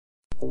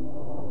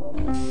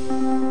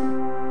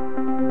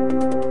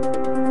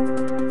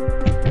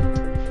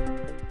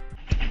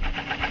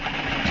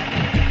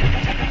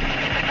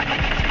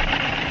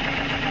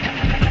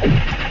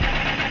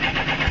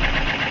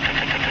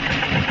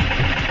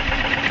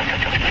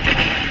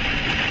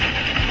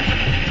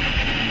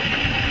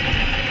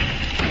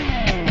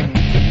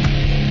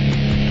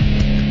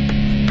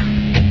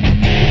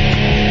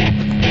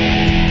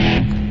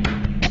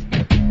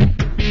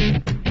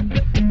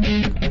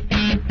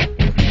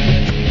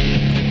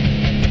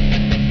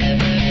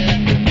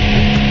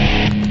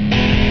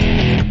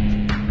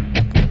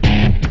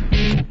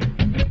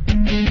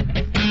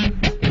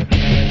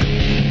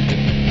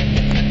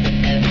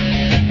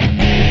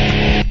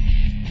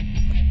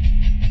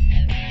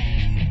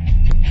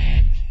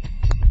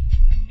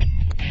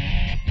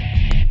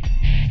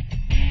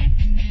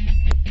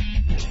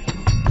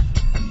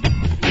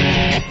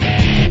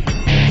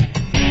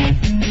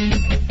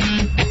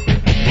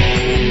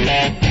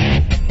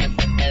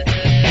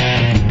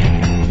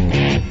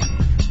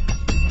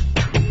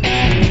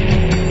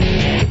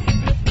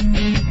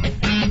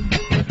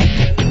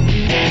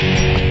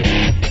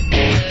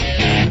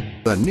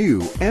The new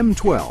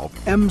M12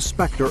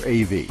 M-Spector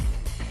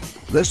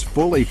AV. This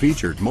fully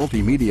featured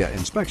multimedia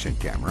inspection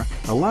camera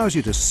allows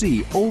you to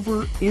see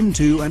over,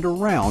 into, and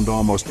around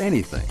almost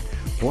anything.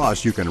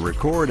 Plus, you can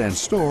record and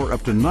store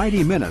up to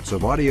 90 minutes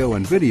of audio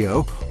and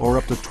video or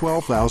up to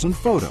 12,000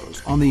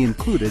 photos on the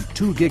included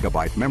 2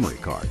 GB memory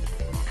card.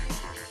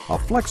 A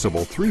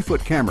flexible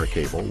 3-foot camera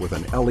cable with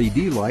an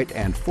LED light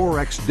and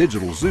 4x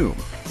digital zoom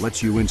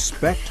lets you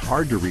inspect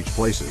hard-to-reach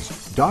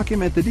places,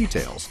 document the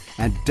details,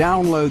 and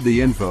download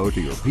the info to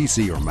your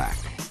PC or Mac.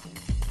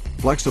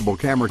 Flexible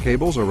camera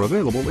cables are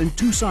available in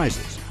 2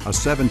 sizes, a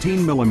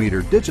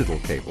 17mm digital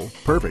cable,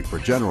 perfect for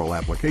general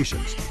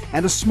applications,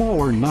 and a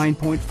smaller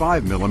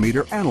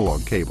 9.5mm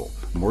analog cable,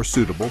 more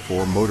suitable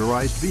for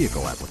motorized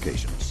vehicle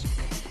applications.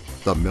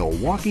 The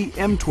Milwaukee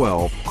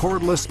M12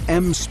 Cordless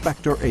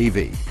M-Spector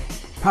AV,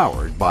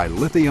 powered by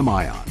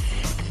lithium-ion.